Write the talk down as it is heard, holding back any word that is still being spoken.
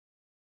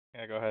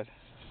Yeah, go ahead.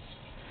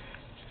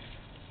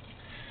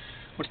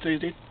 What's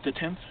today's date? The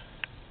 10th?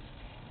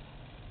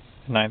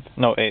 9th.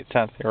 No, 8th,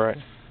 10th, you're right.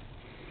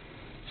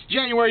 It's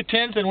January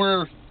 10th, and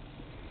we're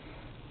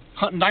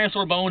hunting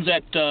dinosaur bones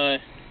at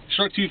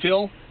Shark Tooth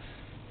Hill,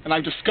 and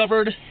I've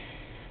discovered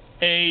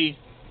a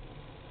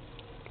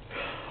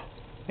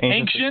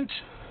ancient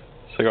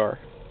cigar.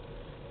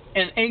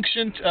 An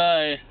ancient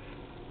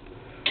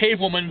cave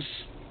woman's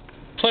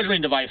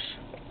pleasuring device.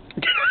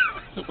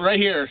 Right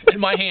here, in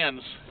my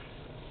hands.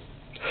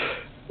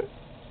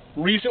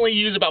 Recently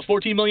used about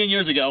 14 million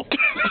years ago.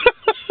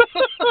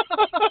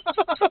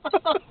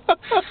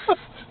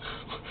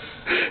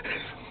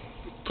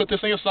 Put this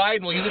thing aside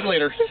and we'll use it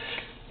later.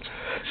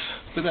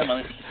 Put that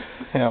money.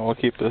 Yeah, we'll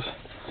keep this.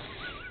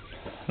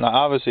 Now,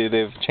 obviously,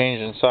 they've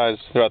changed in size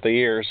throughout the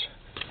years.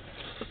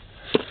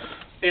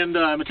 And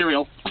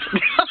material.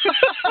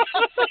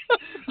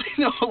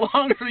 They no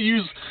longer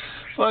use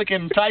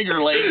fucking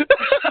tiger leg.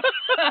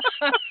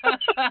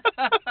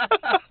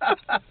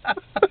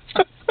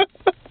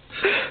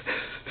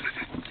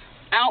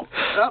 Ow!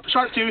 Oh,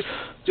 shark tooth.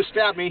 Just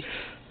stabbed me.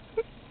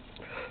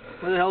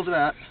 Where the hell's it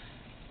at?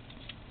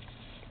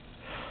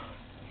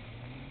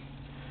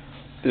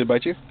 Did it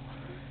bite you?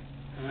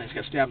 I just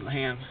got stabbed in the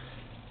hand.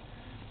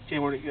 Okay,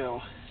 where'd it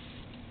go?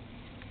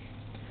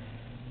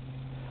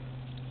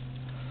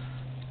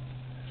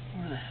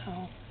 Where the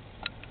hell?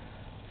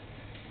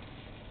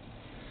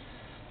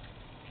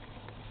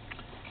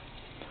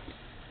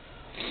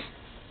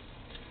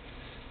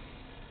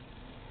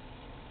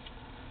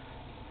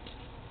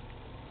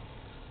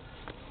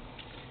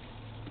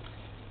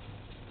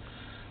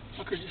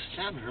 Fucker just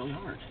stabbed me really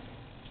hard.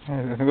 Yeah,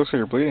 I think it looks like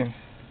you're bleeding.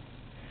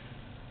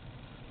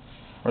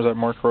 Or is that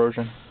more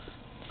corrosion?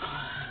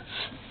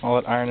 All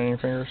that iron in your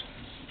fingers?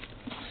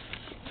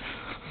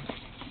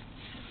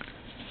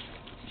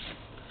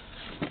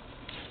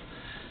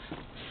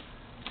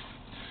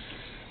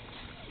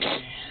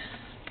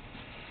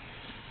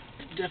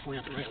 Definitely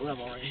at the right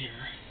level right here.